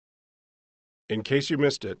In case you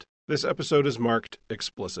missed it, this episode is marked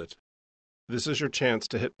explicit. This is your chance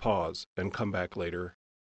to hit pause and come back later.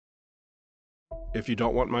 If you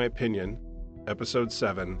don't want my opinion, Episode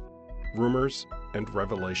 7, Rumors and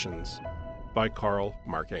Revelations, by Carl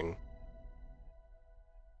Marking.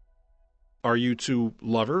 Are you two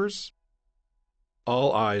lovers?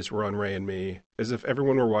 All eyes were on Ray and me, as if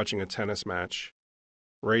everyone were watching a tennis match.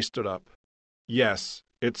 Ray stood up. Yes,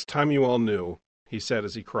 it's time you all knew, he said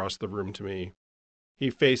as he crossed the room to me. He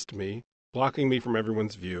faced me, blocking me from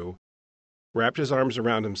everyone's view, wrapped his arms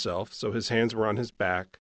around himself so his hands were on his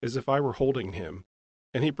back, as if I were holding him,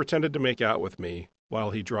 and he pretended to make out with me while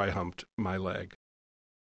he dry-humped my leg.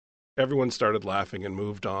 Everyone started laughing and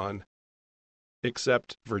moved on,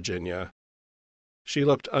 except Virginia. She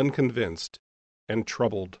looked unconvinced and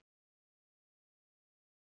troubled.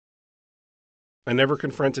 I never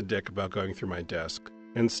confronted Dick about going through my desk.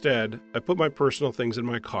 Instead, I put my personal things in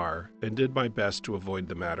my car and did my best to avoid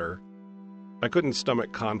the matter. I couldn't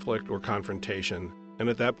stomach conflict or confrontation, and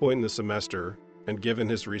at that point in the semester, and given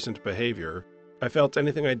his recent behavior, I felt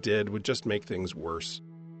anything I did would just make things worse.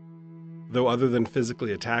 Though other than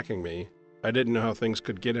physically attacking me, I didn't know how things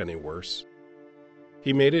could get any worse.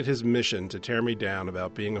 He made it his mission to tear me down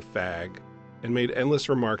about being a fag, and made endless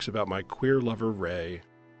remarks about my queer lover Ray.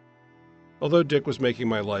 Although Dick was making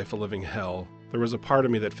my life a living hell, there was a part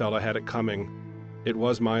of me that felt I had it coming. It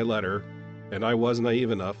was my letter, and I was naive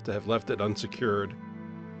enough to have left it unsecured.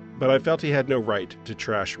 But I felt he had no right to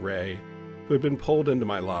trash Ray, who had been pulled into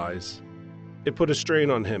my lies. It put a strain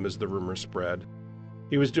on him as the rumor spread.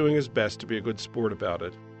 He was doing his best to be a good sport about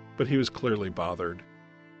it, but he was clearly bothered.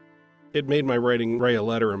 It made my writing Ray a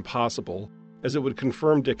letter impossible, as it would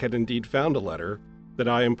confirm Dick had indeed found a letter that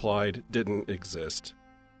I implied didn't exist.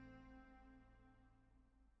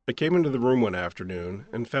 I came into the room one afternoon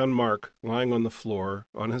and found Mark lying on the floor,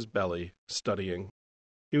 on his belly, studying.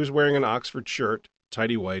 He was wearing an Oxford shirt,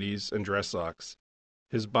 tighty-whities, and dress socks.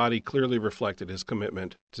 His body clearly reflected his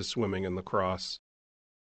commitment to swimming in lacrosse.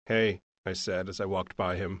 "Hey," I said as I walked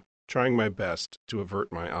by him, trying my best to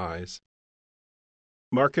avert my eyes.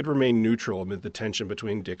 Mark had remained neutral amid the tension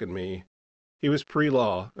between Dick and me. He was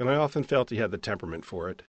pre-law, and I often felt he had the temperament for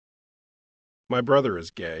it. "My brother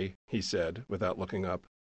is gay," he said, without looking up.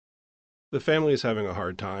 "The family is having a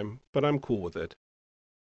hard time, but I'm cool with it."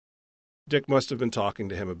 Dick must have been talking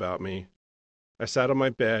to him about me. I sat on my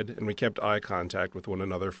bed, and we kept eye contact with one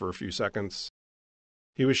another for a few seconds.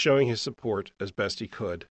 He was showing his support as best he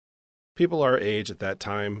could. People our age at that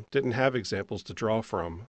time didn't have examples to draw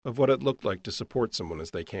from of what it looked like to support someone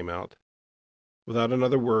as they came out. Without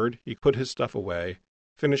another word, he put his stuff away,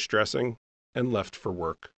 finished dressing, and left for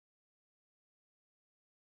work.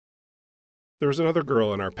 There was another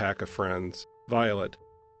girl in our pack of friends, Violet.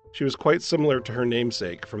 She was quite similar to her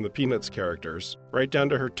namesake from the Peanuts characters, right down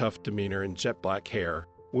to her tough demeanor and jet black hair,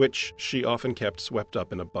 which she often kept swept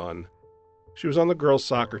up in a bun. She was on the girls'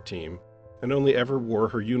 soccer team, and only ever wore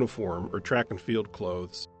her uniform or track and field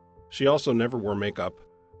clothes. She also never wore makeup.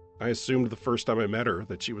 I assumed the first time I met her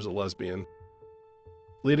that she was a lesbian.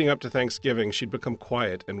 Leading up to Thanksgiving, she'd become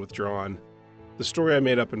quiet and withdrawn. The story I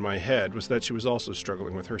made up in my head was that she was also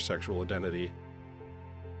struggling with her sexual identity.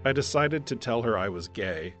 I decided to tell her I was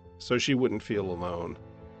gay, so she wouldn't feel alone.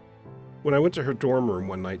 When I went to her dorm room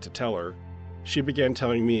one night to tell her, she began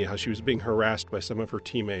telling me how she was being harassed by some of her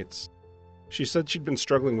teammates. She said she'd been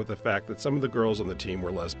struggling with the fact that some of the girls on the team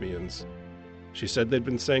were lesbians. She said they'd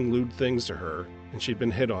been saying lewd things to her, and she'd been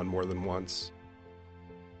hit on more than once.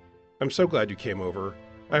 "I'm so glad you came over.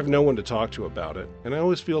 I have no one to talk to about it, and I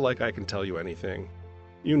always feel like I can tell you anything.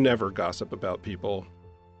 You never gossip about people."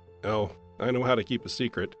 "Oh, I know how to keep a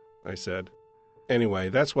secret," I said. "Anyway,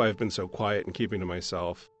 that's why I've been so quiet and keeping to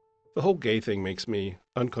myself. The whole gay thing makes me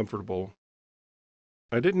uncomfortable."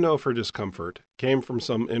 I didn't know if her discomfort came from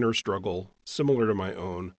some inner struggle similar to my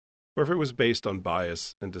own, or if it was based on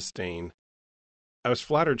bias and disdain. I was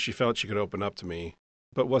flattered she felt she could open up to me,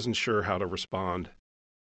 but wasn't sure how to respond.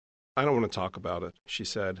 "I don't want to talk about it," she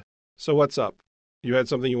said. "So what's up? You had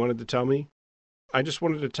something you wanted to tell me?" "I just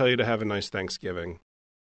wanted to tell you to have a nice Thanksgiving."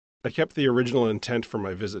 I kept the original intent for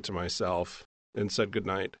my visit to myself, and said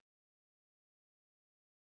goodnight.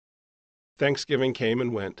 Thanksgiving came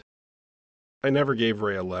and went. I never gave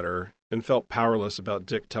Ray a letter, and felt powerless about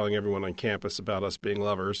Dick telling everyone on campus about us being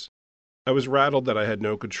lovers. I was rattled that I had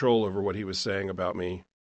no control over what he was saying about me.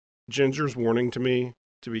 Ginger's warning to me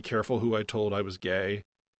to be careful who I told I was gay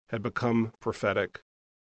had become prophetic.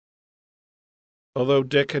 Although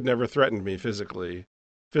Dick had never threatened me physically,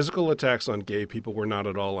 physical attacks on gay people were not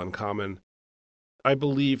at all uncommon. I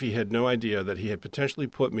believe he had no idea that he had potentially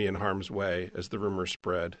put me in harm's way as the rumor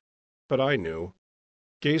spread. but I knew.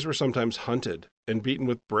 Gays were sometimes hunted and beaten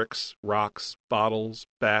with bricks, rocks, bottles,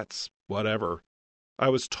 bats, whatever. I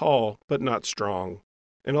was tall, but not strong,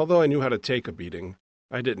 and although I knew how to take a beating,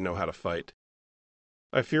 I didn't know how to fight.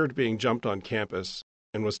 I feared being jumped on campus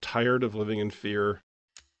and was tired of living in fear.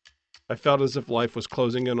 I felt as if life was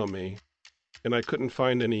closing in on me, and I couldn't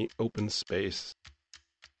find any open space.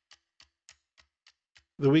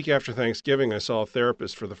 The week after Thanksgiving, I saw a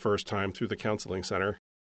therapist for the first time through the counseling center.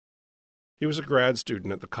 He was a grad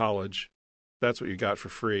student at the college. That's what you got for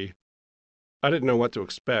free. I didn't know what to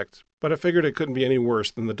expect, but I figured it couldn't be any worse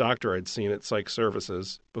than the doctor I'd seen at Psych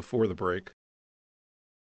Services before the break.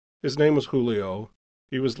 His name was Julio.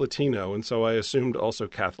 He was Latino, and so I assumed also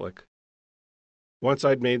Catholic. Once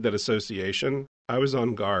I'd made that association, I was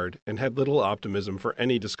on guard and had little optimism for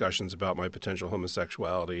any discussions about my potential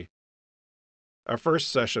homosexuality. Our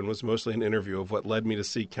first session was mostly an interview of what led me to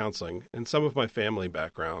seek counseling and some of my family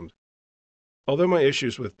background. Although my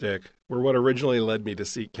issues with Dick were what originally led me to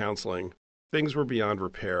seek counseling, things were beyond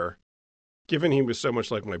repair. Given he was so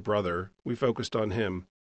much like my brother, we focused on him.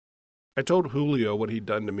 I told Julio what he'd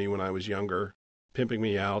done to me when I was younger, pimping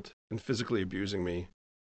me out and physically abusing me.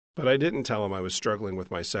 But I didn't tell him I was struggling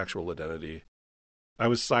with my sexual identity. I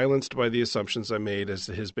was silenced by the assumptions I made as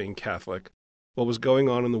to his being Catholic, what was going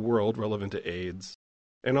on in the world relevant to AIDS,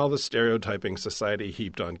 and all the stereotyping society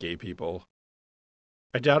heaped on gay people.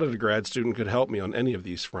 I doubted a grad student could help me on any of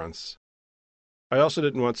these fronts. I also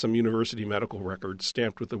didn't want some university medical record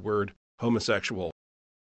stamped with the word homosexual.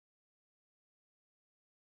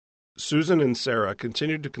 Susan and Sarah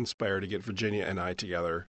continued to conspire to get Virginia and I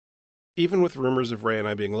together. Even with rumors of Ray and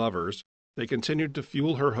I being lovers, they continued to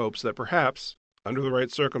fuel her hopes that perhaps, under the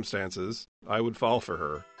right circumstances, I would fall for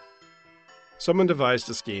her. Someone devised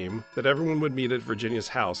a scheme that everyone would meet at Virginia's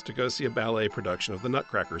house to go see a ballet production of the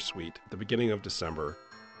Nutcracker Suite at the beginning of December.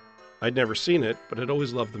 I'd never seen it, but had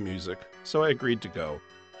always loved the music, so I agreed to go.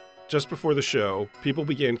 Just before the show, people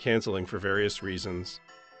began canceling for various reasons,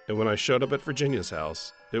 and when I showed up at Virginia's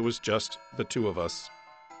house, it was just the two of us.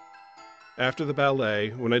 After the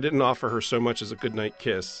ballet, when I didn't offer her so much as a goodnight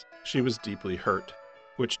kiss, she was deeply hurt,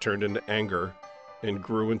 which turned into anger and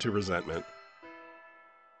grew into resentment.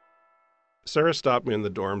 Sarah stopped me in the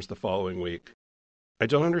dorms the following week. "I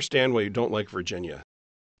don't understand why you don't like Virginia.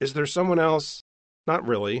 Is there someone else?" "Not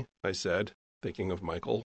really," I said, thinking of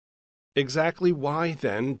Michael. "Exactly why,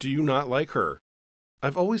 then, do you not like her?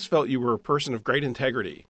 I've always felt you were a person of great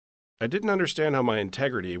integrity." I didn't understand how my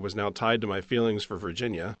integrity was now tied to my feelings for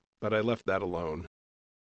Virginia, but I left that alone.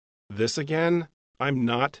 "This again? I'm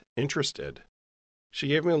not interested." She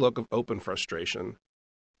gave me a look of open frustration.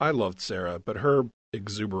 I loved Sarah, but her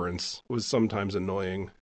exuberance was sometimes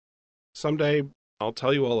annoying. "Someday, I'll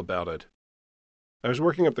tell you all about it." I was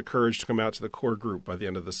working up the courage to come out to the core group by the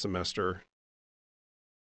end of the semester.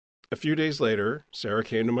 A few days later, Sarah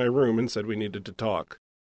came to my room and said we needed to talk.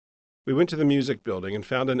 We went to the music building and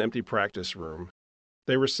found an empty practice room.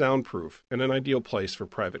 They were soundproof and an ideal place for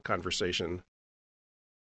private conversation.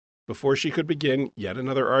 Before she could begin yet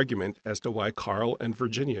another argument as to why Carl and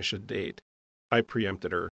Virginia should date, I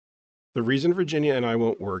preempted her. "The reason Virginia and I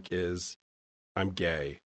won't work is I'm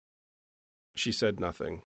gay." She said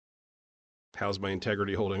nothing. "How's my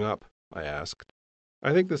integrity holding up?" I asked.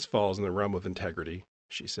 "I think this falls in the realm of integrity,"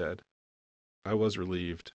 she said. I was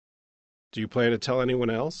relieved. "Do you plan to tell anyone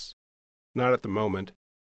else?" "Not at the moment.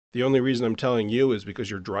 The only reason I'm telling you is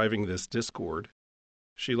because you're driving this discord."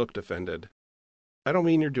 She looked offended. "I don't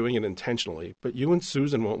mean you're doing it intentionally, but you and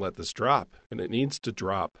Susan won't let this drop, and it needs to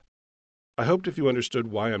drop. I hoped if you understood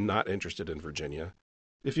why I'm not interested in Virginia,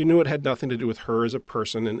 if you knew it had nothing to do with her as a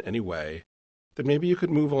person in any way, then maybe you could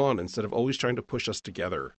move on instead of always trying to push us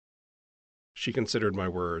together." She considered my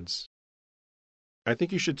words. "I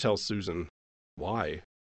think you should tell Susan." "Why?"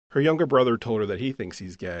 "Her younger brother told her that he thinks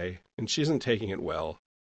he's gay, and she isn't taking it well.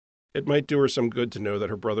 It might do her some good to know that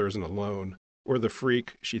her brother isn't alone, or the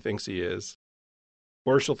freak she thinks he is.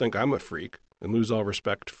 Or she'll think I'm a freak and lose all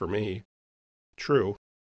respect for me." "True."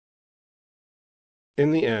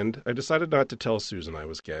 In the end, I decided not to tell Susan I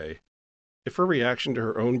was gay. If her reaction to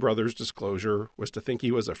her own brother's disclosure was to think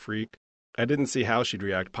he was a freak, I didn't see how she'd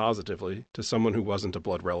react positively to someone who wasn't a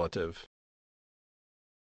blood relative.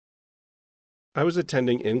 I was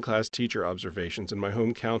attending in-class teacher observations in my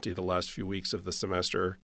home county the last few weeks of the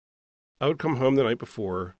semester. I would come home the night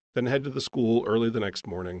before, then head to the school early the next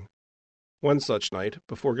morning. One such night,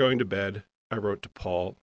 before going to bed, I wrote to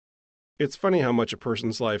Paul. It's funny how much a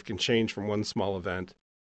person's life can change from one small event.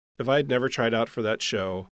 If I had never tried out for that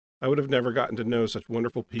show, I would have never gotten to know such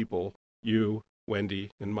wonderful people, you,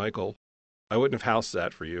 Wendy, and Michael. I wouldn't have house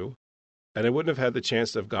sat for you. and I wouldn't have had the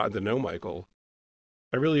chance to have gotten to know Michael.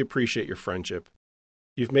 I really appreciate your friendship.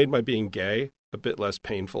 You've made my being gay a bit less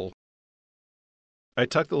painful. I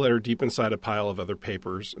tucked the letter deep inside a pile of other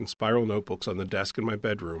papers and spiral notebooks on the desk in my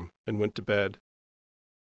bedroom and went to bed.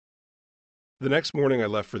 The next morning I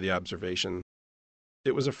left for the observation.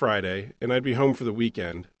 It was a Friday, and I'd be home for the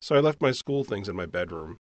weekend, so I left my school things in my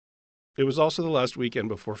bedroom. It was also the last weekend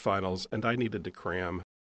before finals, and I needed to cram.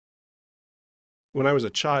 When I was a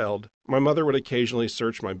child, my mother would occasionally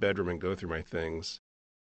search my bedroom and go through my things.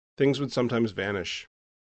 Things would sometimes vanish.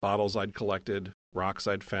 Bottles I'd collected, rocks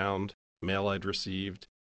I'd found, mail I'd received.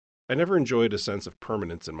 I never enjoyed a sense of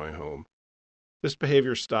permanence in my home. This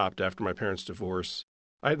behavior stopped after my parents' divorce.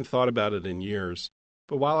 I hadn't thought about it in years,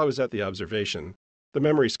 but while I was at the observation, the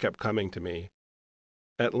memories kept coming to me.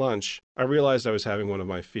 At lunch, I realized I was having one of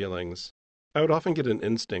my feelings. I would often get an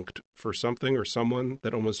instinct for something or someone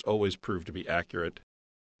that almost always proved to be accurate.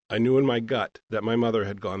 I knew in my gut that my mother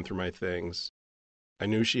had gone through my things. I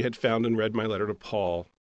knew she had found and read my letter to Paul.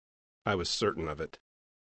 I was certain of it.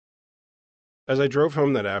 As I drove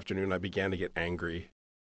home that afternoon, I began to get angry.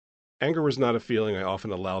 Anger was not a feeling I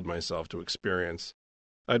often allowed myself to experience.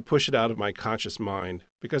 I'd push it out of my conscious mind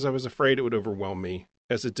because I was afraid it would overwhelm me,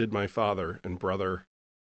 as it did my father and brother.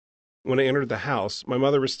 When I entered the house, my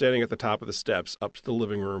mother was standing at the top of the steps up to the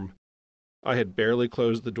living room. I had barely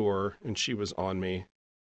closed the door, and she was on me.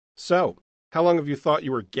 "So, how long have you thought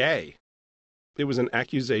you were gay?" It was an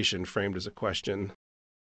accusation framed as a question.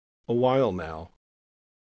 "A while now."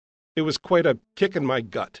 "It was quite a kick in my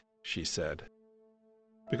gut," she said.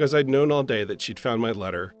 Because I'd known all day that she'd found my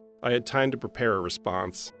letter, I had time to prepare a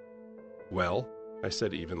response. "Well," I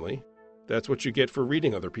said evenly, "that's what you get for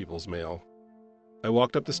reading other people's mail." I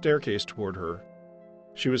walked up the staircase toward her.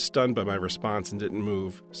 She was stunned by my response and didn't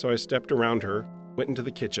move, so I stepped around her, went into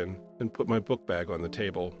the kitchen, and put my book bag on the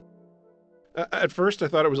table. "At first I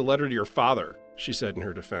thought it was a letter to your father," she said in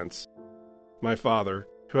her defense. My father,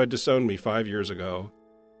 who had disowned me 5 years ago.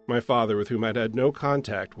 My father with whom I'd had no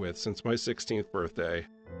contact with since my 16th birthday.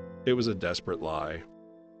 It was a desperate lie.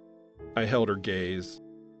 I held her gaze.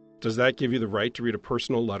 "Does that give you the right to read a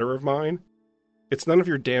personal letter of mine? It's none of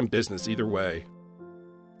your damn business either way."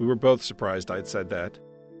 We were both surprised I'd said that.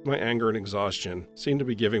 My anger and exhaustion seemed to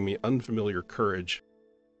be giving me unfamiliar courage.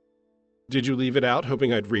 "Did you leave it out,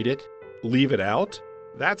 hoping I'd read it?" "Leave it out?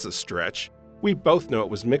 That's a stretch. We both know it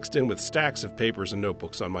was mixed in with stacks of papers and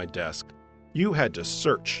notebooks on my desk. You had to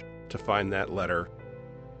search to find that letter."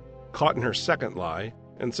 Caught in her second lie,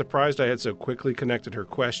 and surprised I had so quickly connected her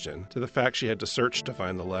question to the fact she had to search to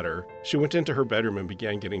find the letter, she went into her bedroom and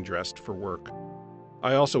began getting dressed for work.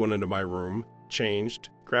 I also went into my room, changed,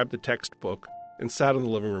 grabbed the textbook, and sat on the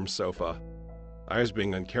living room sofa. I was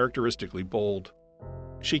being uncharacteristically bold.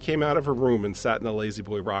 She came out of her room and sat in the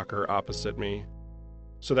lazy-boy rocker opposite me.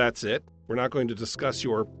 "So that's it? We're not going to discuss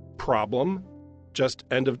your problem? Just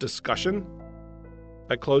end of discussion?"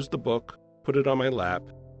 I closed the book, put it on my lap,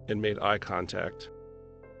 and made eye contact.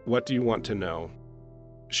 "What do you want to know?"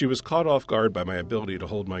 She was caught off guard by my ability to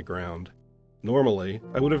hold my ground. Normally,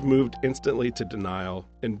 I would have moved instantly to denial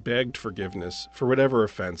and begged forgiveness for whatever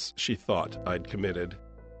offense she thought I'd committed.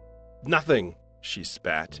 "Nothing," she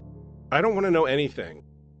spat. "I don't want to know anything."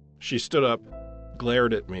 She stood up,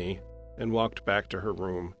 glared at me, and walked back to her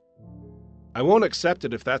room. "I won't accept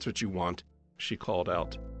it if that's what you want," she called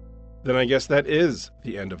out. "Then I guess that is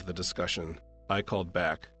the end of the discussion," I called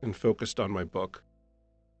back and focused on my book.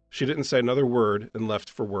 She didn't say another word and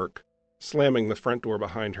left for work, slamming the front door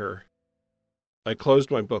behind her. I closed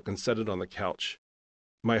my book and set it on the couch.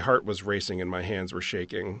 My heart was racing and my hands were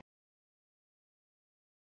shaking.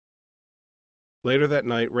 Later that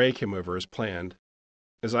night, Ray came over as planned.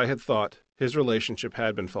 As I had thought, his relationship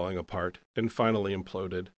had been falling apart and finally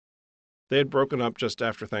imploded. They had broken up just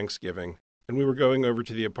after Thanksgiving, and we were going over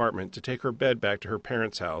to the apartment to take her bed back to her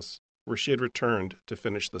parents' house, where she had returned to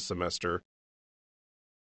finish the semester.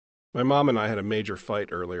 "My mom and I had a major fight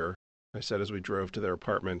earlier," I said as we drove to their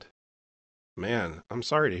apartment. "Man, I'm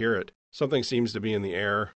sorry to hear it. Something seems to be in the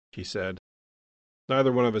air," he said.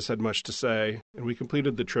 Neither one of us had much to say, and we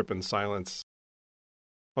completed the trip in silence.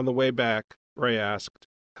 On the way back, Ray asked,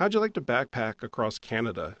 "How'd you like to backpack across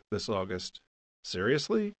Canada this August?"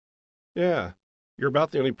 "Seriously?" "Yeah. You're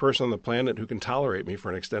about the only person on the planet who can tolerate me for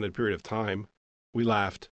an extended period of time." We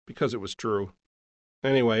laughed, because it was true.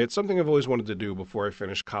 "Anyway, it's something I've always wanted to do before I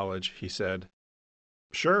finish college," he said.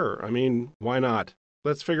 "Sure, why not?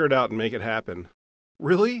 Let's figure it out and make it happen."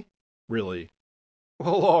 "Really?" "Really."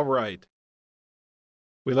 "Well, all right."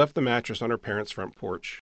 We left the mattress on her parents' front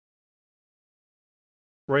porch.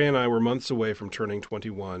 Ray and I were months away from turning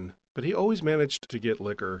 21, but he always managed to get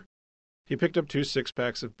liquor. He picked up 2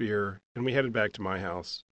 six-packs of beer, and we headed back to my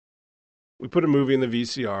house. We put a movie in the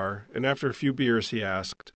VCR, and after a few beers he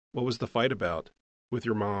asked, "What was the fight about? With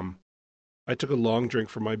your mom?" I took a long drink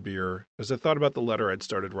from my beer as I thought about the letter I'd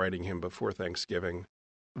started writing him before Thanksgiving.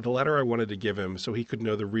 The letter I wanted to give him so he could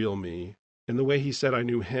know the real me, in the way he said I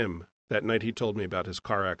knew him that night he told me about his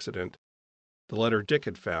car accident. The letter Dick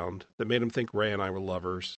had found that made him think Ray and I were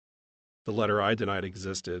lovers. The letter I denied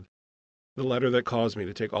existed. The letter that caused me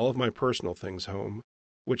to take all of my personal things home,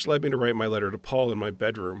 which led me to write my letter to Paul in my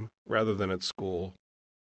bedroom rather than at school.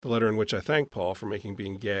 The letter in which I thanked Paul for making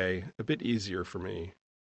being gay a bit easier for me.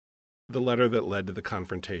 The letter that led to the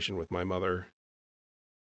confrontation with my mother.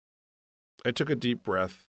 I took a deep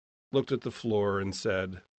breath, looked at the floor, and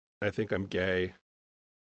said, "I think I'm gay."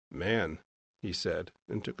 "Man," he said,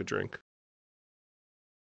 and took a drink.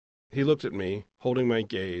 He looked at me, holding my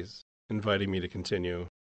gaze, inviting me to continue.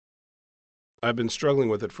 "I've been struggling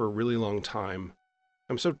with it for a really long time.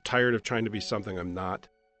 I'm so tired of trying to be something I'm not.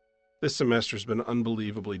 This semester's been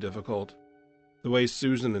unbelievably difficult. The way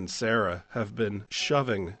Susan and Sarah have been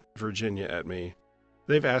shoving Virginia at me.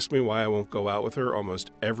 They've asked me why I won't go out with her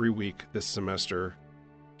almost every week this semester.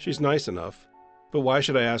 She's nice enough, but why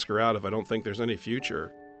should I ask her out if I don't think there's any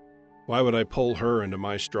future? Why would I pull her into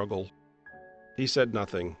my struggle?" He said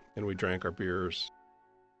nothing, and we drank our beers.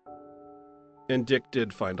 And Dick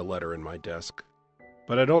did find a letter in my desk,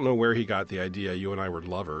 but I don't know where he got the idea you and I were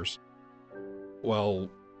lovers. Well,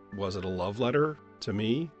 was it a love letter to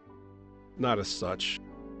me? Not as such.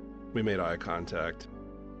 We made eye contact.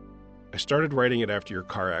 "I started writing it after your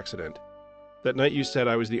car accident. That night you said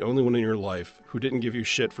I was the only one in your life who didn't give you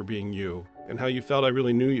shit for being you, and how you felt I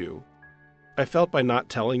really knew you. I felt by not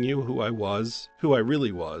telling you who I was, who I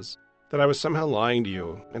really was, that I was somehow lying to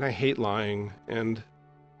you, and I hate lying, and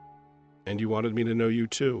you wanted me to know you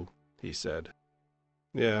too," he said.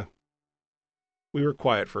 "Yeah." We were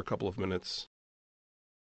quiet for a couple of minutes.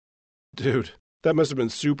 "Dude, that must have been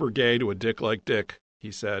super gay to a dick like Dick,"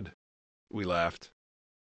 he said. We laughed.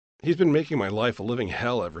 "He's been making my life a living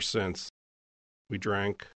hell ever since." We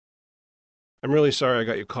drank. "I'm really sorry I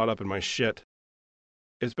got you caught up in my shit.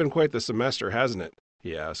 It's been quite the semester, hasn't it?"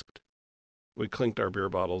 he asked. We clinked our beer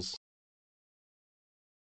bottles.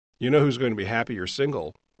 "You know who's going to be happy you're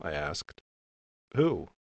single?" I asked. "Who?"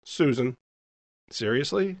 "Susan."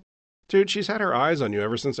 "Seriously? Dude, she's had her eyes on you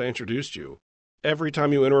ever since I introduced you. Every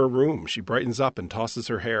time you enter a room, she brightens up and tosses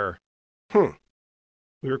her hair." We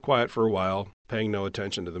were quiet for a while, paying no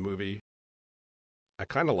attention to the movie. "I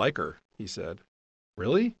kind of like her," he said.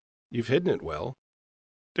 "Really? You've hidden it well."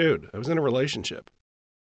 "Dude, I was in a relationship."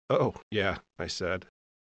 "Oh, yeah," I said.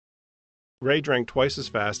 Ray drank twice as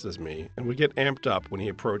fast as me and would get amped up when he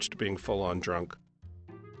approached being full-on drunk.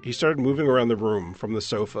 He started moving around the room, from the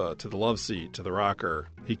sofa to the love seat to the rocker.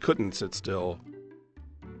 He couldn't sit still.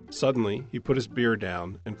 Suddenly, he put his beer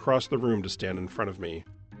down and crossed the room to stand in front of me.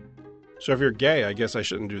 "So if you're gay, I guess I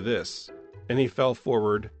shouldn't do this." And he fell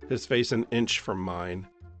forward, his face an inch from mine,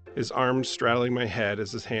 his arms straddling my head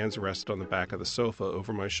as his hands rested on the back of the sofa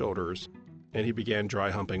over my shoulders, and he began dry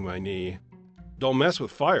humping my knee. "Don't mess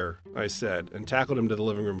with fire," I said, and tackled him to the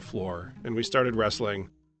living room floor, and we started wrestling.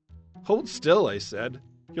 "Hold still," I said.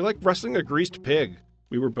 "You're like wrestling a greased pig."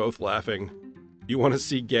 We were both laughing. "You want to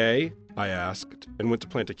see gay?" I asked, and went to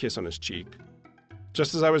plant a kiss on his cheek.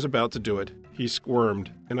 Just as I was about to do it, he squirmed,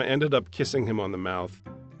 and I ended up kissing him on the mouth.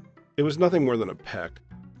 It was nothing more than a peck.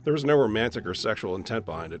 There was no romantic or sexual intent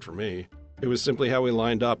behind it for me. It was simply how we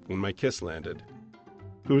lined up when my kiss landed.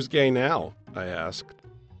 "Who's gay now?" I asked.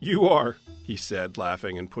 "You are," he said,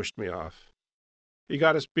 laughing, and pushed me off. He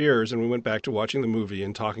got us beers, and we went back to watching the movie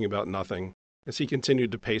and talking about nothing, as he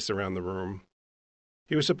continued to pace around the room.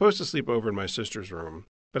 He was supposed to sleep over in my sister's room,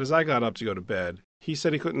 but as I got up to go to bed, he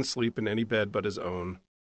said he couldn't sleep in any bed but his own.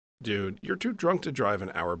 "Dude, you're too drunk to drive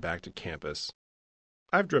an hour back to campus."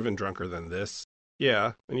 "I've driven drunker than this."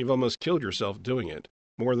 "Yeah, and you've almost killed yourself doing it,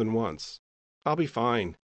 more than once." "I'll be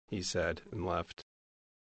fine," he said, and left.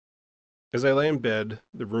 As I lay in bed,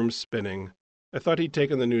 the room spinning, I thought he'd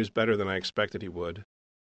taken the news better than I expected he would.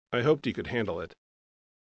 I hoped he could handle it.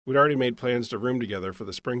 We'd already made plans to room together for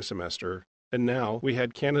the spring semester, and now we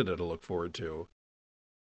had Canada to look forward to.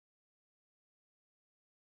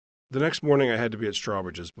 The next morning I had to be at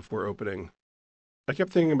Strawbridge's before opening. I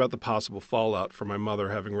kept thinking about the possible fallout from my mother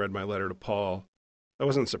having read my letter to Paul. I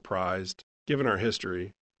wasn't surprised, given our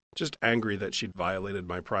history, just angry that she'd violated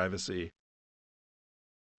my privacy.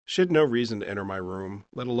 She had no reason to enter my room,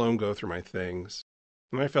 let alone go through my things,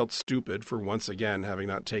 and I felt stupid for once again having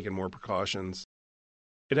not taken more precautions.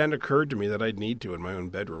 It hadn't occurred to me that I'd need to in my own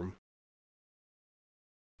bedroom.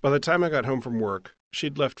 By the time I got home from work,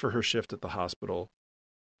 She'd left for her shift at the hospital.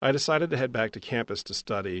 I decided to head back to campus to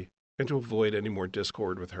study and to avoid any more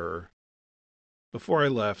discord with her. Before I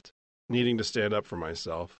left, needing to stand up for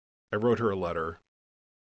myself, I wrote her a letter.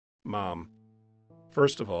 Mom,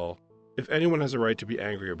 first of all, if anyone has a right to be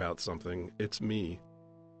angry about something, it's me.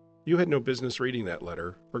 You had no business reading that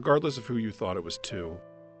letter, regardless of who you thought it was to.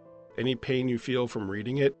 Any pain you feel from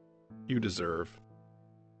reading it, you deserve.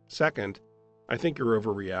 Second, I think you're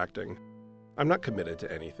overreacting. I'm not committed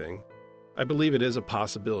to anything. I believe it is a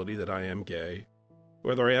possibility that I am gay.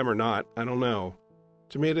 Whether I am or not, I don't know.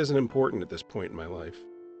 To me, it isn't important at this point in my life.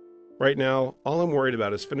 Right now, all I'm worried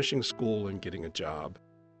about is finishing school and getting a job.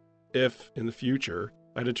 If, in the future,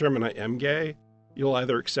 I determine I am gay, you'll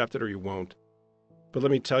either accept it or you won't. But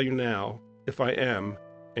let me tell you now, if I am,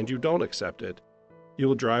 and you don't accept it, you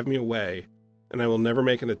will drive me away, and I will never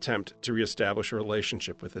make an attempt to reestablish a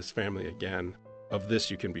relationship with this family again. Of this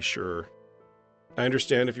you can be sure. I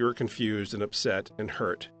understand if you are confused and upset and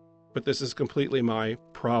hurt, but this is completely my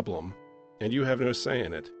problem, and you have no say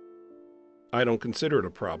in it. I don't consider it a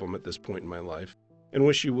problem at this point in my life, and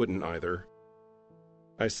wish you wouldn't either.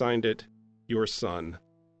 I signed it, your son.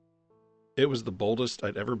 It was the boldest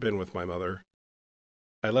I'd ever been with my mother.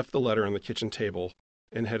 I left the letter on the kitchen table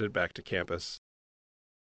and headed back to campus.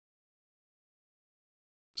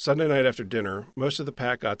 Sunday night after dinner, most of the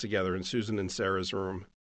pack got together in Susan and Sarah's room.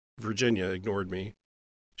 Virginia ignored me.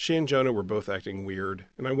 She and Jonah were both acting weird,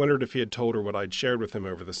 and I wondered if he had told her what I'd shared with him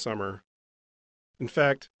over the summer. In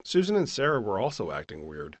fact, Susan and Sarah were also acting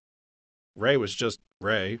weird. Ray was just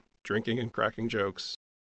Ray, drinking and cracking jokes.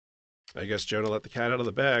 I guess Jonah let the cat out of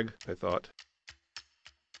the bag, I thought.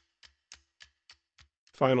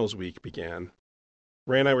 Finals week began.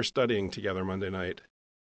 Ray and I were studying together Monday night.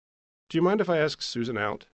 Do you mind if I ask Susan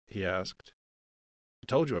out? He asked. I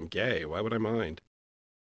told you I'm gay. Why would I mind?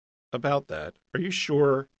 About that. Are you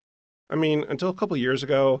sure? I mean, until a couple years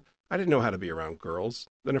ago, I didn't know how to be around girls.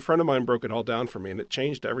 Then a friend of mine broke it all down for me, and it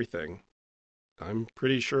changed everything. I'm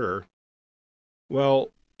pretty sure.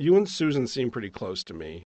 Well, you and Susan seem pretty close to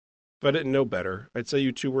me. If I didn't know better, I'd say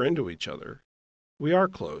you two were into each other. We are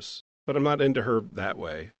close, but I'm not into her that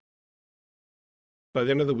way. By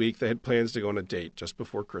the end of the week, they had plans to go on a date just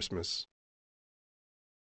before Christmas.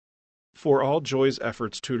 For all Joy's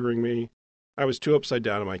efforts tutoring me, I was too upside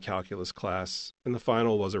down in my calculus class, and the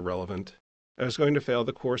final was irrelevant. I was going to fail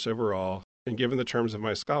the course overall, and given the terms of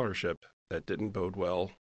my scholarship, that didn't bode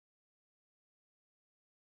well.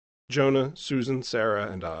 Jonah, Susan, Sarah,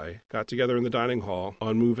 and I got together in the dining hall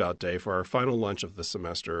on move-out day for our final lunch of the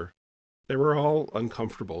semester. They were all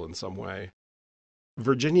uncomfortable in some way.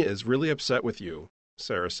 Virginia is really upset with you,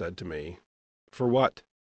 Sarah said to me. For what?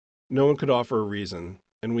 No one could offer a reason,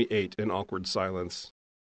 and we ate in awkward silence.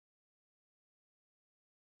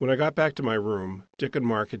 When I got back to my room, Dick and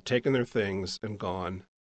Mark had taken their things and gone.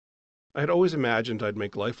 I had always imagined I'd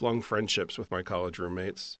make lifelong friendships with my college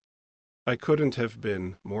roommates. I couldn't have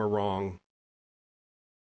been more wrong.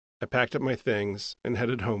 I packed up my things and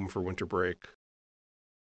headed home for winter break.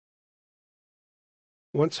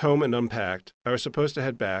 Once home and unpacked, I was supposed to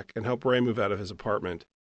head back and help Ray move out of his apartment.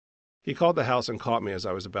 He called the house and caught me as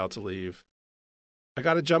I was about to leave. I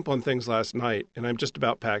got a jump on things last night, and I'm just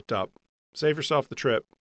about packed up. Save yourself the trip.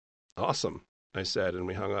 Awesome, I said, and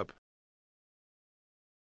we hung up.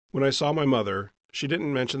 When I saw my mother, she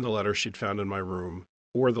didn't mention the letter she'd found in my room,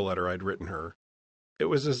 or the letter I'd written her. It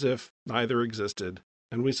was as if neither existed,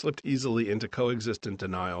 and we slipped easily into coexistent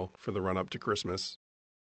denial for the run-up to Christmas.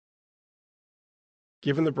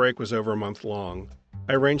 Given the break was over a month long,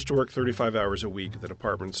 I arranged to work 35 hours a week at the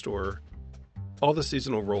department store. All the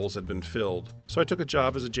seasonal roles had been filled, so I took a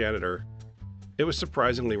job as a janitor. It was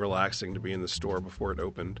surprisingly relaxing to be in the store before it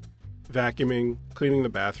opened. Vacuuming, cleaning the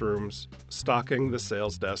bathrooms, stocking the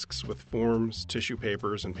sales desks with forms, tissue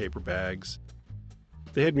papers, and paper bags.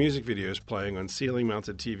 They had music videos playing on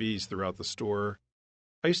ceiling-mounted TVs throughout the store.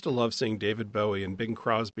 I used to love seeing David Bowie and Bing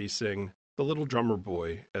Crosby sing The Little Drummer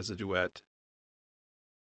Boy as a duet.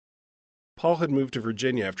 Paul had moved to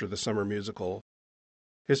Virginia after the summer musical.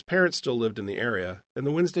 His parents still lived in the area, and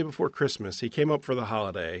the Wednesday before Christmas he came up for the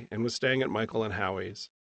holiday and was staying at Michael and Howie's.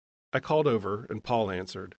 I called over, and Paul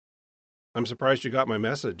answered. I'm surprised you got my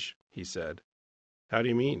message, he said. How do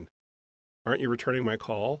you mean? Aren't you returning my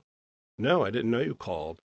call? No, I didn't know you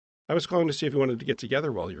called. I was calling to see if you wanted to get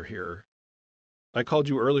together while you're here. I called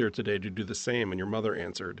you earlier today to do the same, and your mother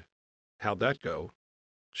answered. How'd that go?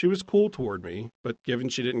 She was cool toward me, but given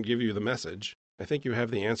she didn't give you the message, I think you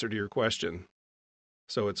have the answer to your question.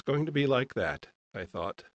 So it's going to be like that, I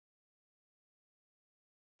thought.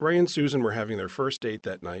 Ray and Susan were having their first date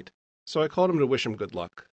that night, so I called him to wish him good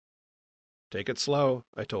luck. Take it slow,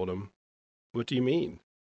 I told him. What do you mean?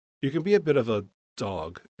 You can be a bit of a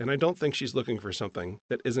dog, and I don't think she's looking for something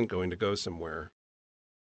that isn't going to go somewhere.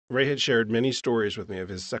 Ray had shared many stories with me of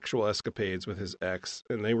his sexual escapades with his ex,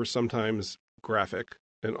 and they were sometimes graphic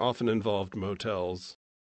and often involved motels.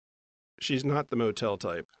 She's not the motel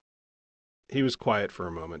type. He was quiet for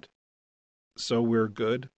a moment. So we're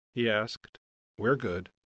good? He asked. We're good.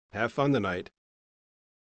 Have fun tonight.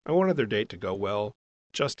 I wanted their date to go well,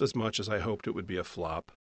 just as much as I hoped it would be a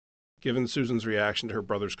flop. Given Susan's reaction to her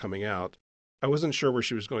brother's coming out, I wasn't sure where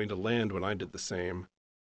she was going to land when I did the same.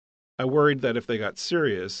 I worried that if they got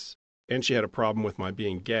serious, and she had a problem with my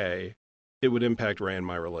being gay, it would impact Ray and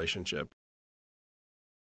my relationship.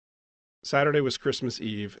 Saturday was Christmas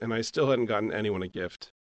Eve, and I still hadn't gotten anyone a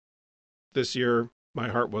gift. This year, my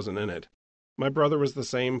heart wasn't in it. My brother was the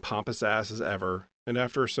same pompous ass as ever, and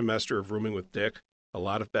after a semester of rooming with Dick, a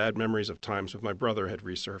lot of bad memories of times with my brother had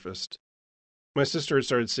resurfaced. My sister had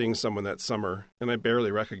started seeing someone that summer, and I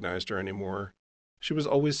barely recognized her anymore. She was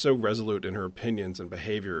always so resolute in her opinions and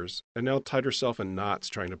behaviors, and now tied herself in knots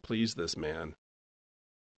trying to please this man.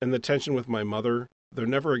 And the tension with my mother, though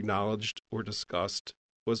never acknowledged or discussed,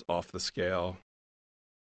 was off the scale.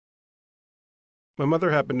 My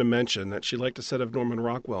mother happened to mention that she liked a set of Norman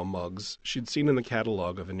Rockwell mugs she'd seen in the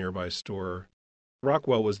catalog of a nearby store.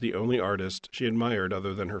 Rockwell was the only artist she admired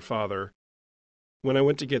other than her father. When I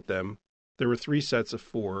went to get them, there were 3 sets of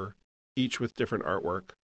 4, each with different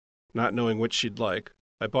artwork. Not knowing which she'd like,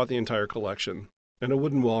 I bought the entire collection, and a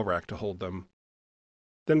wooden wall rack to hold them.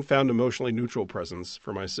 Then found emotionally neutral presents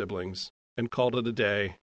for my siblings, and called it a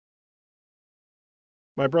day.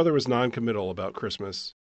 My brother was non-committal about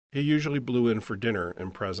Christmas. He usually blew in for dinner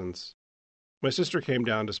and presents. My sister came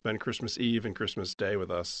down to spend Christmas Eve and Christmas Day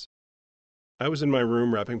with us. I was in my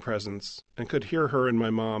room wrapping presents, and could hear her and my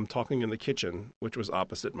mom talking in the kitchen, which was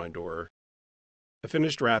opposite my door. I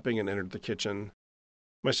finished wrapping and entered the kitchen.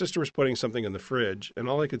 My sister was putting something in the fridge, and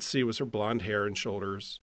all I could see was her blonde hair and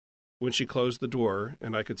shoulders. When she closed the door,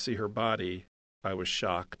 and I could see her body, I was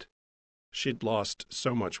shocked. She'd lost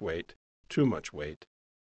so much weight, too much weight.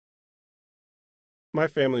 My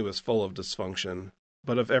family was full of dysfunction,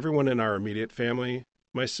 but of everyone in our immediate family,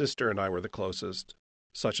 my sister and I were the closest,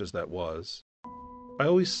 such as that was. I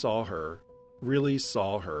always saw her, really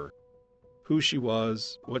saw her. Who she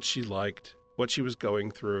was, what she liked, what she was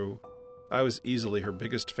going through. I was easily her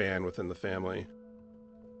biggest fan within the family.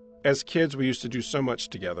 As kids, we used to do so much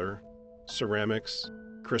together. Ceramics,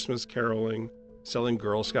 Christmas caroling, selling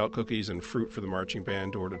Girl Scout cookies and fruit for the marching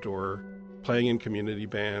band door to door, playing in community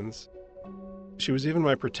bands. She was even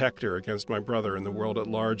my protector against my brother and the world at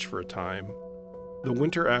large for a time. The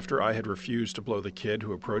winter after I had refused to blow the kid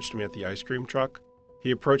who approached me at the ice cream truck, he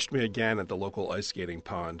approached me again at the local ice skating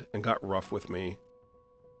pond and got rough with me.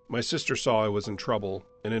 My sister saw I was in trouble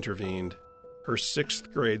and intervened. Her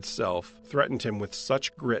 6th grade self threatened him with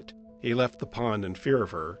such grit he left the pond in fear of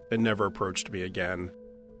her and never approached me again.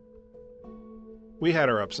 We had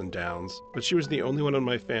our ups and downs, but she was the only one in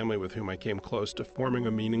my family with whom I came close to forming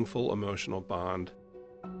a meaningful emotional bond.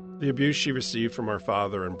 The abuse she received from our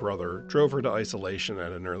father and brother drove her to isolation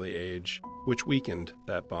at an early age, which weakened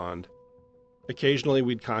that bond. Occasionally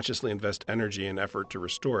we'd consciously invest energy and effort to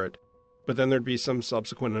restore it, but then there'd be some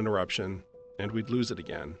subsequent interruption, and we'd lose it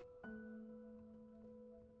again.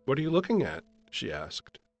 "What are you looking at?" she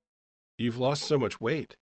asked. "You've lost so much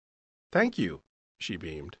weight." "Thank you," she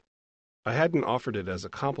beamed. I hadn't offered it as a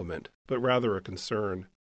compliment, but rather a concern.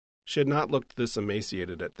 She had not looked this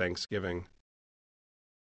emaciated at Thanksgiving.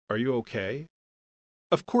 "Are you okay?"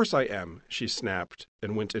 "Of course I am," she snapped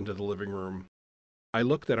and went into the living room. I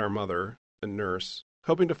looked at our mother, a nurse,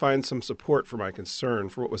 hoping to find some support for my concern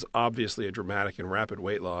for what was obviously a dramatic and rapid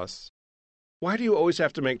weight loss. "Why do you always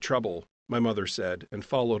have to make trouble?" my mother said, and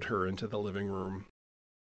followed her into the living room.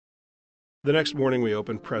 The next morning we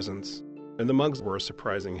opened presents, and the mugs were a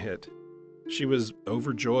surprising hit. She was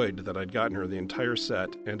overjoyed that I'd gotten her the entire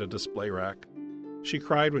set and a display rack. She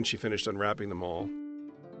cried when she finished unwrapping them all.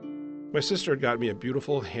 My sister had got me a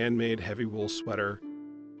beautiful handmade heavy wool sweater.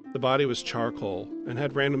 The body was charcoal and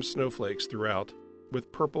had random snowflakes throughout,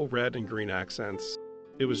 with purple, red, and green accents.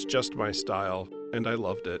 It was just my style, and I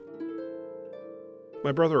loved it.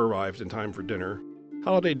 My brother arrived in time for dinner.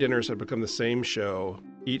 Holiday dinners had become the same show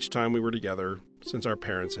each time we were together since our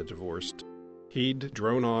parents had divorced. He'd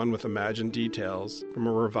drone on with imagined details from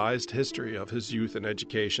a revised history of his youth and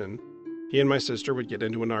education. He and my sister would get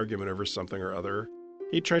into an argument over something or other.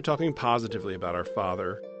 He'd try talking positively about our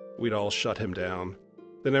father. We'd all shut him down.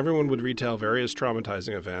 Then everyone would retell various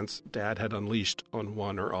traumatizing events Dad had unleashed on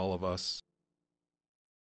one or all of us.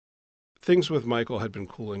 Things with Michael had been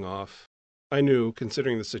cooling off. I knew,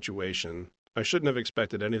 considering the situation, I shouldn't have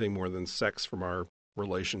expected anything more than sex from our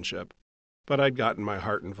relationship, but I'd gotten my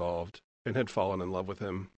heart involved and had fallen in love with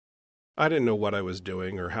him. I didn't know what I was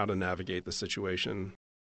doing or how to navigate the situation.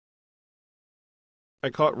 I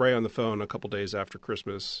caught Ray on the phone a couple days after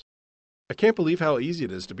Christmas. "I can't believe how easy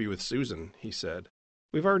it is to be with Susan," he said.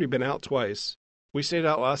 "We've already been out twice. We stayed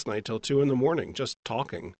out last night till 2 in the morning, just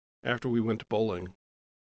talking, after we went bowling."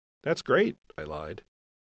 "That's great," I lied.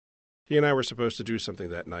 He and I were supposed to do something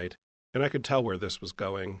that night, and I could tell where this was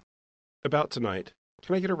going. "About tonight.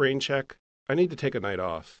 Can I get a rain check? I need to take a night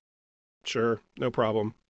off." "Sure, no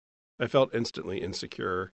problem." I felt instantly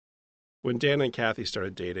insecure. When Dan and Kathy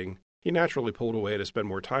started dating, he naturally pulled away to spend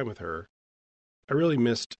more time with her. I really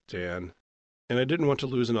missed Dan, and I didn't want to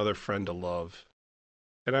lose another friend to love.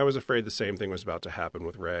 And I was afraid the same thing was about to happen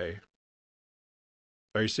with Ray.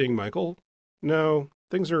 "Are you seeing Michael?" "No,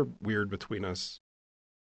 things are weird between us."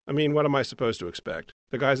 "I mean, what am I supposed to expect?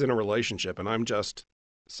 The guy's in a relationship and I'm just—"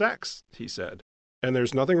 "Sex," he said. "And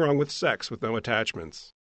there's nothing wrong with sex with no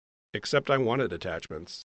attachments. Except I wanted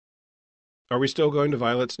attachments." "Are we still going to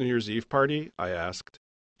Violet's New Year's Eve party?" I asked.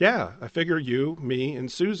 "Yeah, I figure you, me,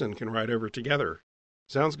 and Susan can ride over together."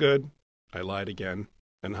 "Sounds good." I lied again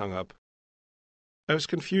and hung up. I was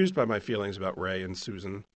confused by my feelings about Ray and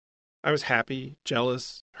Susan. I was happy,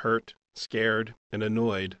 jealous, hurt, scared, and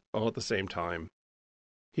annoyed all at the same time.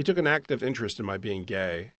 He took an active interest in my being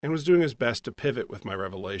gay and was doing his best to pivot with my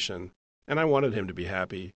revelation, and I wanted him to be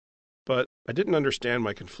happy, but I didn't understand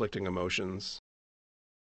my conflicting emotions.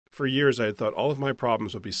 For years I had thought all of my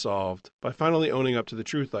problems would be solved by finally owning up to the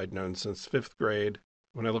truth I'd known since 5th grade,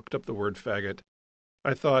 when I looked up the word faggot.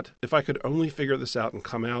 I thought if I could only figure this out and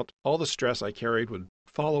come out, all the stress I carried would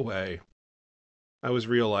fall away. I was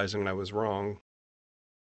realizing I was wrong.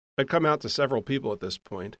 I'd come out to several people at this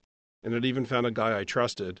point, and had even found a guy I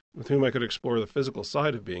trusted, with whom I could explore the physical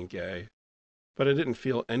side of being gay, but I didn't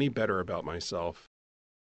feel any better about myself.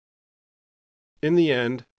 In the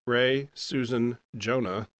end, Ray, Susan,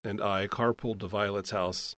 Jonah, and I carpooled to Violet's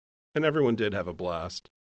house, and everyone did have a blast.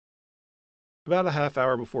 About a half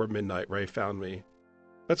hour before midnight, Ray found me.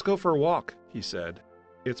 "Let's go for a walk," he said.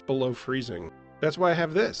 "It's below freezing. That's why I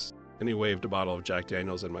have this," and he waved a bottle of Jack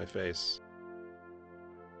Daniels in my face.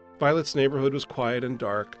 Violet's neighborhood was quiet and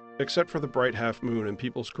dark, except for the bright half moon and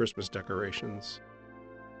people's Christmas decorations.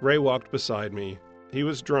 Ray walked beside me. He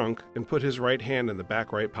was drunk and put his right hand in the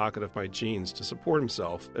back right pocket of my jeans to support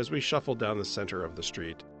himself as we shuffled down the center of the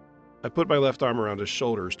street. I put my left arm around his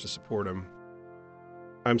shoulders to support him.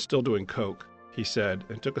 "I'm still doing coke," he said,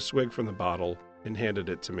 and took a swig from the bottle and handed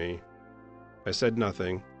it to me. I said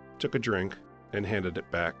nothing, took a drink, and handed it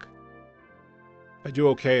back. "I do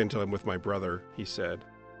okay until I'm with my brother," he said.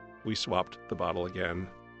 We swapped the bottle again.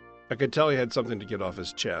 I could tell he had something to get off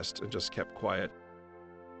his chest and just kept quiet.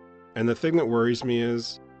 "And the thing that worries me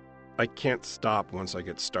is, I can't stop once I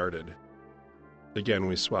get started." Again,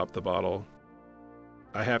 we swapped the bottle.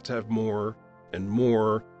 "I have to have more, and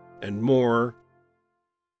more, and more."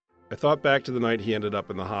 I thought back to the night he ended up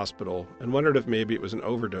in the hospital and wondered if maybe it was an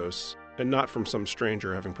overdose and not from some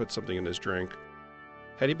stranger having put something in his drink.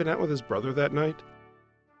 Had he been out with his brother that night?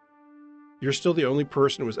 "You're still the only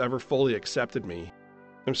person who has ever fully accepted me.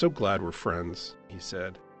 I'm so glad we're friends," he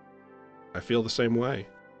said. "I feel the same way."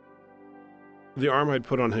 The arm I'd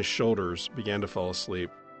put on his shoulders began to fall asleep.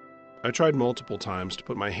 I tried multiple times to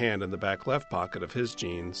put my hand in the back left pocket of his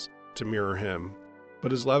jeans to mirror him,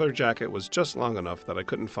 but his leather jacket was just long enough that I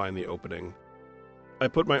couldn't find the opening. I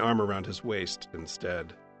put my arm around his waist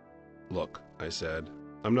instead. "Look," I said,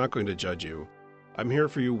 "I'm not going to judge you. I'm here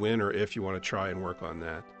for you when or if you want to try and work on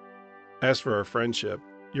that. As for our friendship,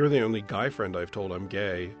 you're the only guy friend I've told I'm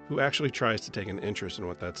gay who actually tries to take an interest in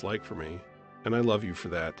what that's like for me, and I love you for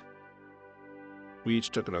that." We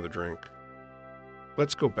each took another drink.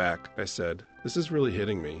 "Let's go back," I said. "This is really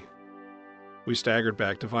hitting me." We staggered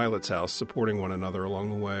back to Violet's house, supporting one another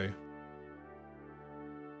along the way.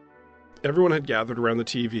 Everyone had gathered around the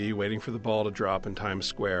TV, waiting for the ball to drop in Times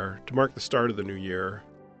Square to mark the start of the new year.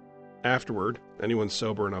 Afterward, anyone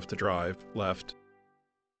sober enough to drive left.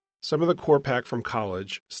 Some of the core pack from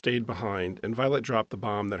college stayed behind, and Violet dropped the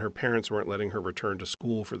bomb that her parents weren't letting her return to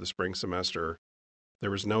school for the spring semester.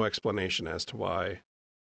 There was no explanation as to why.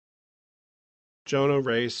 Jonah,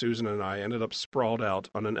 Ray, Susan, and I ended up sprawled out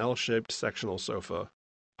on an L-shaped sectional sofa.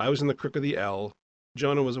 I was in the crook of the L.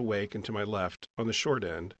 Jonah was awake and to my left, on the short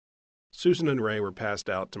end. Susan and Ray were passed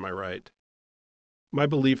out to my right. My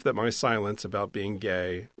belief that my silence about being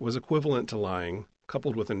gay was equivalent to lying,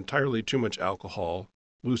 coupled with entirely too much alcohol,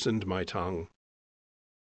 loosened my tongue.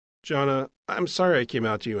 "Jonah, I'm sorry I came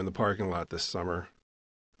out to you in the parking lot this summer."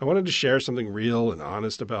 I wanted to share something real and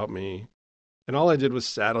honest about me, and all I did was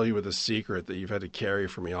saddle you with a secret that you've had to carry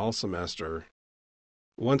for me all semester.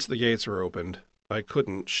 Once the gates were opened, I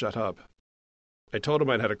couldn't shut up. I told him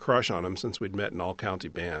I'd had a crush on him since we'd met in all-county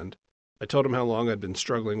band. I told him how long I'd been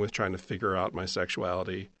struggling with trying to figure out my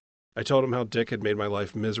sexuality. I told him how Dick had made my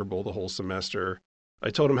life miserable the whole semester. I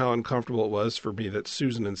told him how uncomfortable it was for me that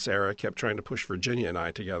Susan and Sarah kept trying to push Virginia and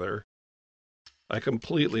I together. I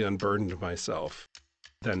completely unburdened myself,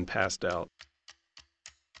 then passed out.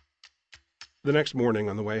 The next morning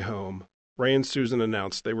on the way home, Ray and Susan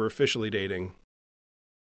announced they were officially dating.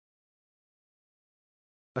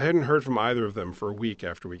 I hadn't heard from either of them for a week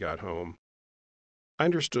after we got home. I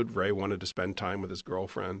understood Ray wanted to spend time with his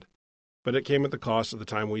girlfriend, but it came at the cost of the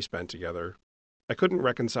time we spent together. I couldn't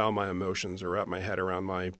reconcile my emotions or wrap my head around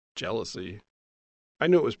my jealousy. I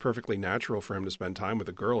knew it was perfectly natural for him to spend time with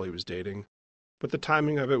the girl he was dating, but the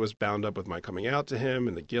timing of it was bound up with my coming out to him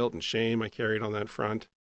and the guilt and shame I carried on that front.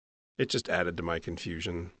 It just added to my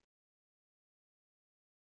confusion.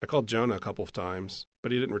 I called Jonah a couple of times,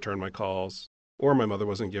 but he didn't return my calls, or my mother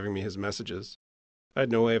wasn't giving me his messages. I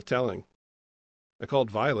had no way of telling. I called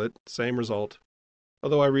Violet, same result,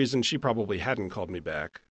 although I reasoned she probably hadn't called me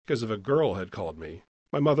back, because if a girl had called me,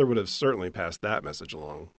 my mother would have certainly passed that message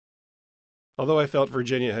along. Although I felt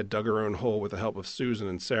Virginia had dug her own hole with the help of Susan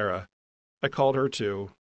and Sarah, I called her too,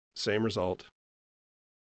 same result.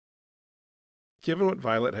 Given what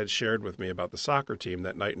Violet had shared with me about the soccer team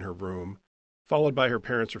that night in her room, followed by her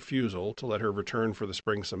parents' refusal to let her return for the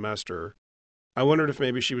spring semester, I wondered if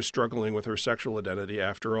maybe she was struggling with her sexual identity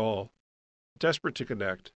after all. Desperate to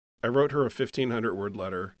connect, I wrote her a 1,500-word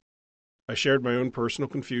letter. I shared my own personal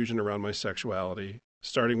confusion around my sexuality,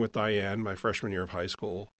 starting with Diane, my freshman year of high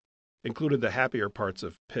school, included the happier parts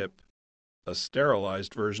of Pip, a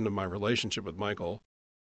sterilized version of my relationship with Michael,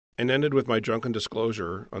 and ended with my drunken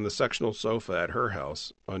disclosure on the sectional sofa at her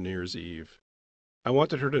house on New Year's Eve. I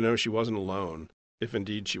wanted her to know she wasn't alone, if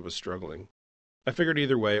indeed she was struggling. I figured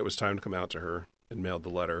either way it was time to come out to her, and mailed the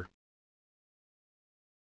letter.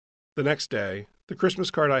 The next day, the Christmas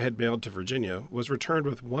card I had mailed to Virginia was returned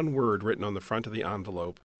with one word written on the front of the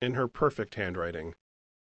envelope in her perfect handwriting: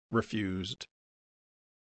 refused.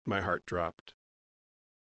 My heart dropped.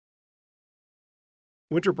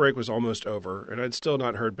 Winter break was almost over, and I'd still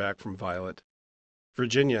not heard back from Violet.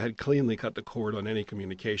 Virginia had cleanly cut the cord on any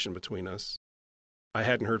communication between us. I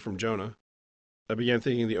hadn't heard from Jonah. I began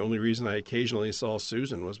thinking the only reason I occasionally saw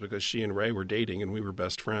Susan was because she and Ray were dating and we were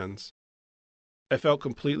best friends. I felt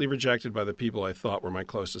completely rejected by the people I thought were my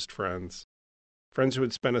closest friends. Friends who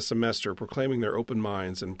had spent a semester proclaiming their open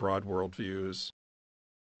minds and broad worldviews.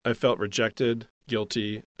 I felt rejected,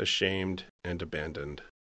 guilty, ashamed, and abandoned.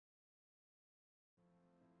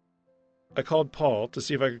 I called Paul to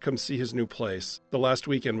see if I could come see his new place, the last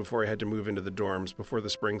weekend before I had to move into the dorms before the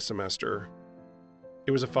spring semester.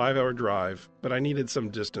 It was a 5-hour drive, but I needed some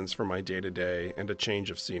distance from my day-to-day and a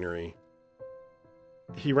change of scenery.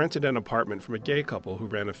 He rented an apartment from a gay couple who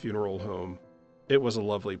ran a funeral home. It was a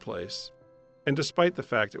lovely place. And despite the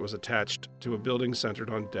fact it was attached to a building centered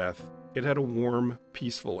on death, it had a warm,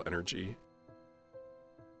 peaceful energy.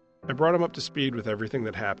 I brought him up to speed with everything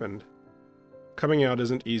that happened. Coming out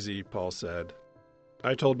isn't easy, Paul said.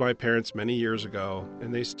 I told my parents many years ago,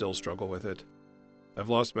 and they still struggle with it. I've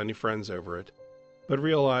lost many friends over it, but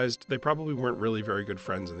realized they probably weren't really very good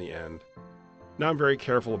friends in the end. Now I'm very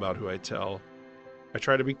careful about who I tell. I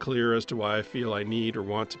try to be clear as to why I feel I need or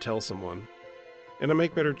want to tell someone, and I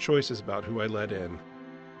make better choices about who I let in.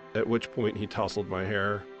 At which point he tousled my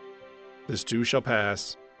hair. This too shall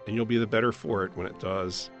pass, and you'll be the better for it when it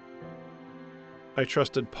does. I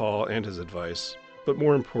trusted Paul and his advice, but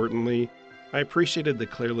more importantly, I appreciated the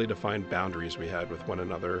clearly defined boundaries we had with one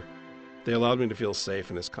another. They allowed me to feel safe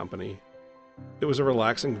in his company. It was a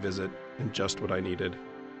relaxing visit and just what I needed.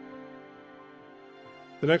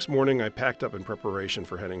 The next morning, I packed up in preparation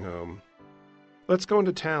for heading home. Let's go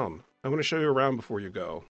into town. I want to show you around before you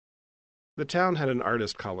go. The town had an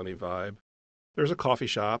artist colony vibe. There was a coffee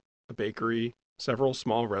shop, a bakery, several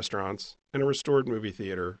small restaurants, and a restored movie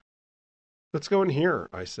theater. Let's go in here,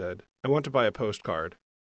 I said. I want to buy a postcard.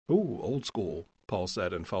 Ooh, old school, Paul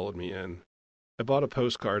said and followed me in. I bought a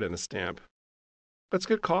postcard and a stamp. Let's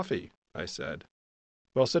get coffee, I said.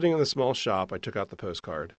 While sitting in the small shop, I took out the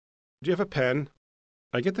postcard. Do you have a pen?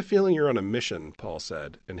 I get the feeling you're on a mission, Paul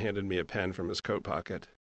said, and handed me a pen from his coat pocket.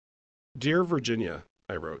 Dear Virginia,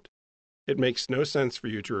 I wrote. It makes no sense for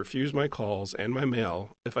you to refuse my calls and my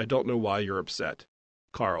mail if I don't know why you're upset.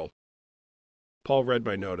 Carl. Paul read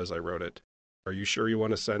my note as I wrote it. Are you sure you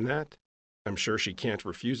want to send that? I'm sure she can't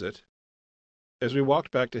refuse it. As we walked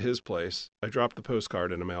back to his place, I dropped the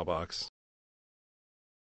postcard in a mailbox.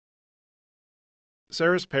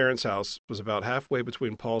 Sarah's parents' house was about halfway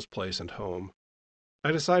between Paul's place and home.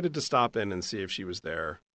 I decided to stop in and see if she was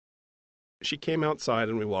there. She came outside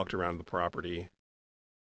and we walked around the property.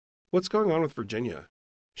 What's going on with Virginia?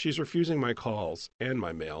 She's refusing my calls and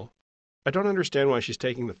my mail. I don't understand why she's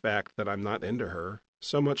taking the fact that I'm not into her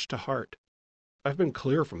so much to heart. I've been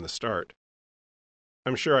clear from the start.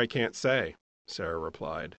 I'm sure I can't say, Sarah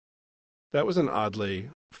replied. That was an oddly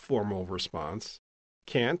formal response.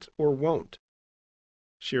 Can't or won't?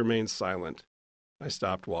 She remained silent. I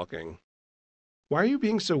stopped walking. Why are you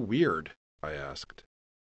being so weird? I asked.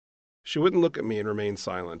 She wouldn't look at me and remained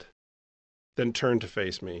silent, then turned to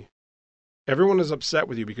face me. Everyone is upset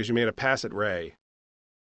with you because you made a pass at Ray.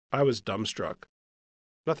 I was dumbstruck.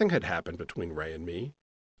 Nothing had happened between Ray and me.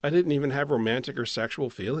 I didn't even have romantic or sexual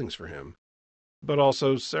feelings for him. But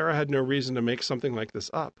also, Sarah had no reason to make something like this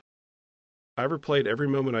up. I replayed every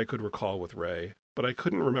moment I could recall with Ray, but I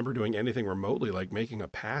couldn't remember doing anything remotely like making a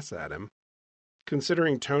pass at him.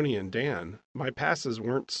 Considering Tony and Dan, my passes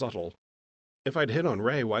weren't subtle. If I'd hit on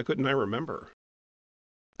Ray, why couldn't I remember?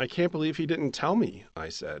 I can't believe he didn't tell me, I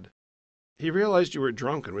said. He realized you were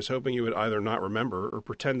drunk and was hoping you would either not remember or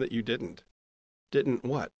pretend that you didn't. Didn't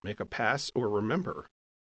what? Make a pass or remember?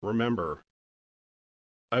 Remember.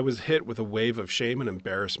 I was hit with a wave of shame and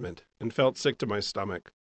embarrassment and felt sick to my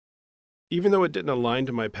stomach. Even though it didn't align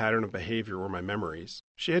to my pattern of behavior or my memories,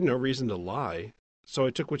 she had no reason to lie, so I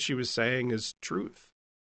took what she was saying as truth.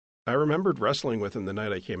 I remembered wrestling with him the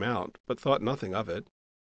night I came out, but thought nothing of it.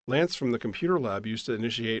 Lance from the computer lab used to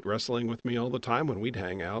initiate wrestling with me all the time when we'd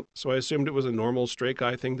hang out, so I assumed it was a normal straight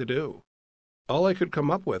guy thing to do. All I could come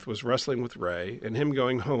up with was wrestling with Ray and him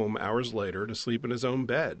going home hours later to sleep in his own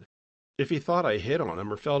bed. If he thought I hit on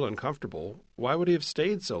him or felt uncomfortable, why would he have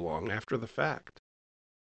stayed so long after the fact?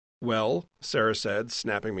 Well, Sarah said,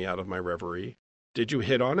 snapping me out of my reverie, did you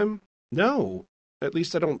hit on him? No, at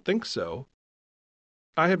least I don't think so.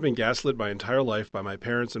 I had been gaslit my entire life by my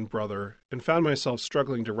parents and brother, and found myself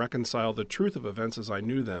struggling to reconcile the truth of events as I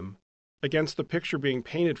knew them against the picture being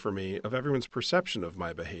painted for me of everyone's perception of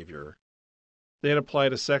my behavior. They had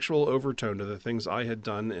applied a sexual overtone to the things I had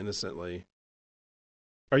done innocently.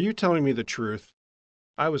 Are you telling me the truth?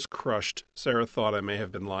 I was crushed. Sarah thought I may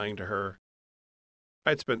have been lying to her.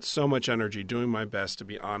 I'd spent so much energy doing my best to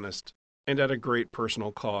be honest, and at a great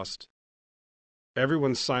personal cost.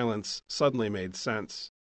 Everyone's silence suddenly made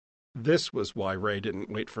sense. This was why Ray didn't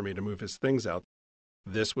wait for me to move his things out.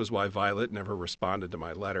 This was why Violet never responded to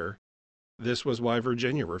my letter. This was why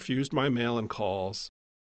Virginia refused my mail and calls.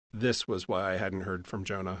 This was why I hadn't heard from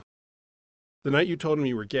Jonah. The night you told him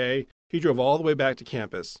you were gay, he drove all the way back to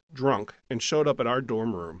campus, drunk, and showed up at our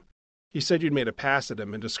dorm room. He said you'd made a pass at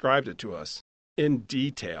him and described it to us. In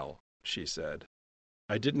detail, she said.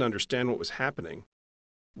 I didn't understand what was happening.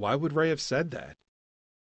 Why would Ray have said that?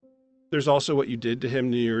 There's also what you did to him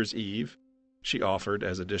New Year's Eve, she offered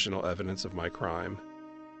as additional evidence of my crime.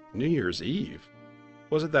 New Year's Eve?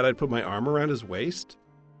 Was it that I'd put my arm around his waist?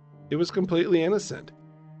 It was completely innocent,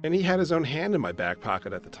 and he had his own hand in my back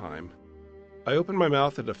pocket at the time. I opened my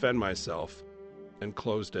mouth to defend myself and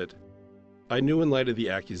closed it. I knew in light of the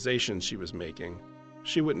accusations she was making,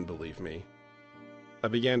 she wouldn't believe me. I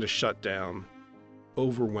began to shut down,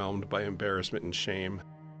 overwhelmed by embarrassment and shame.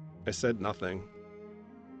 I said nothing.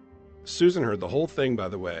 Susan heard the whole thing, by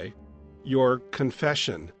the way. Your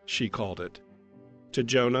confession, she called it. To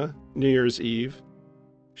Jonah, New Year's Eve.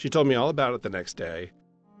 She told me all about it the next day.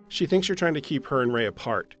 She thinks you're trying to keep her and Ray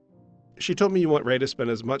apart. She told me you want Ray to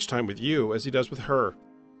spend as much time with you as he does with her.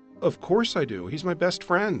 Of course I do. He's my best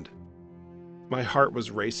friend. My heart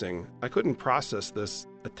was racing. I couldn't process this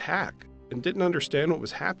attack and didn't understand what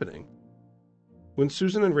was happening. When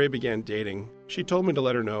Susan and Ray began dating, she told me to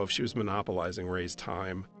let her know if she was monopolizing Ray's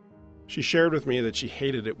time. She shared with me that she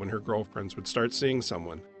hated it when her girlfriends would start seeing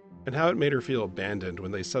someone, and how it made her feel abandoned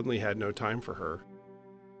when they suddenly had no time for her.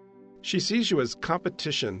 She sees you as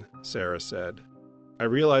competition, Sarah said. I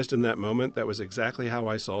realized in that moment that was exactly how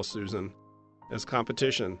I saw Susan, as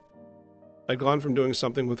competition. I'd gone from doing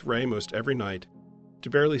something with Ray most every night to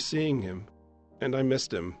barely seeing him, and I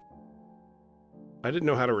missed him. I didn't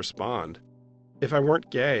know how to respond. If I weren't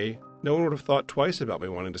gay, no one would have thought twice about me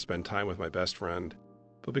wanting to spend time with my best friend.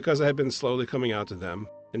 But because I had been slowly coming out to them,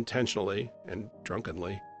 intentionally and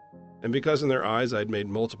drunkenly, and because in their eyes I had made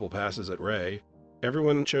multiple passes at Ray,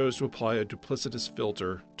 everyone chose to apply a duplicitous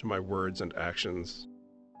filter to my words and actions.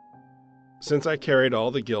 Since I carried all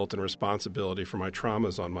the guilt and responsibility for my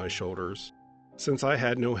traumas on my shoulders, since I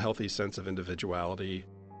had no healthy sense of individuality,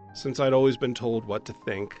 since I'd always been told what to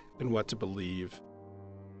think and what to believe.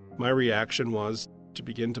 My reaction was to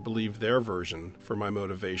begin to believe their version for my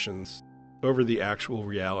motivations over the actual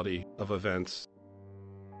reality of events.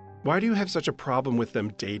 Why do you have such a problem with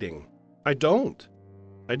them dating? I don't.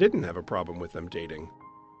 I didn't have a problem with them dating.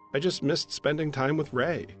 I just missed spending time with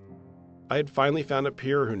Ray. I had finally found a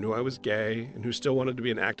peer who knew I was gay and who still wanted to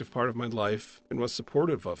be an active part of my life and was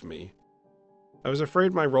supportive of me. I was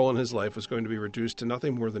afraid my role in his life was going to be reduced to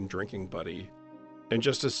nothing more than drinking buddy. And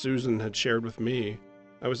just as Susan had shared with me,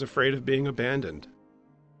 I was afraid of being abandoned.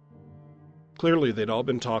 Clearly, they'd all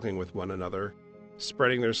been talking with one another,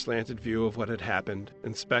 spreading their slanted view of what had happened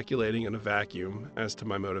and speculating in a vacuum as to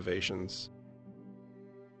my motivations.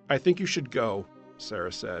 "I think you should go,"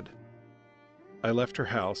 Sarah said. I left her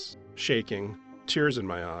house, shaking, tears in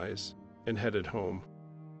my eyes, and headed home.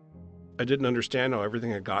 I didn't understand how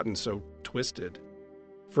everything had gotten so twisted.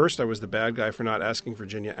 First, I was the bad guy for not asking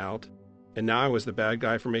Virginia out, and now I was the bad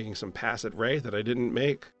guy for making some pass at Ray that I didn't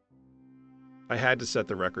make. I had to set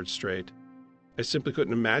the record straight. I simply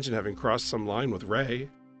couldn't imagine having crossed some line with Ray.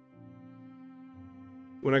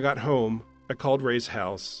 When I got home, I called Ray's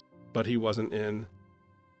house, but he wasn't in.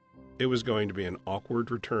 It was going to be an awkward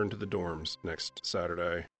return to the dorms next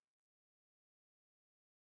Saturday.